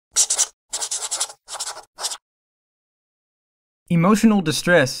Emotional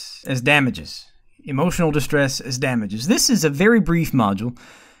distress as damages. Emotional distress as damages. This is a very brief module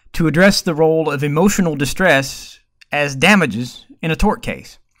to address the role of emotional distress as damages in a tort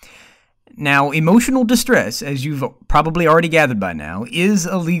case. Now, emotional distress, as you've probably already gathered by now, is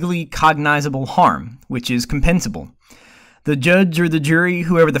a legally cognizable harm, which is compensable. The judge or the jury,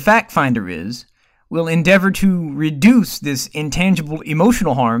 whoever the fact finder is, will endeavor to reduce this intangible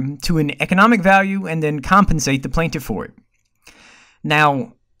emotional harm to an economic value and then compensate the plaintiff for it.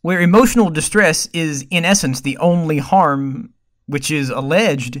 Now, where emotional distress is in essence the only harm which is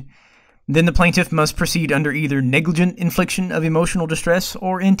alleged, then the plaintiff must proceed under either negligent infliction of emotional distress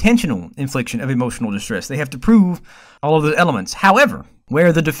or intentional infliction of emotional distress. They have to prove all of the elements. However,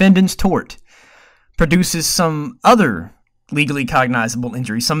 where the defendant's tort produces some other legally cognizable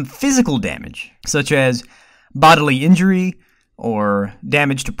injury, some physical damage, such as bodily injury or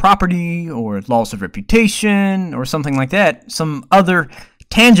damage to property or loss of reputation or something like that, some other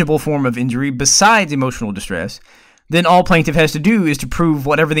tangible form of injury besides emotional distress, then all plaintiff has to do is to prove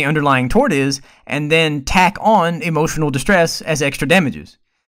whatever the underlying tort is and then tack on emotional distress as extra damages.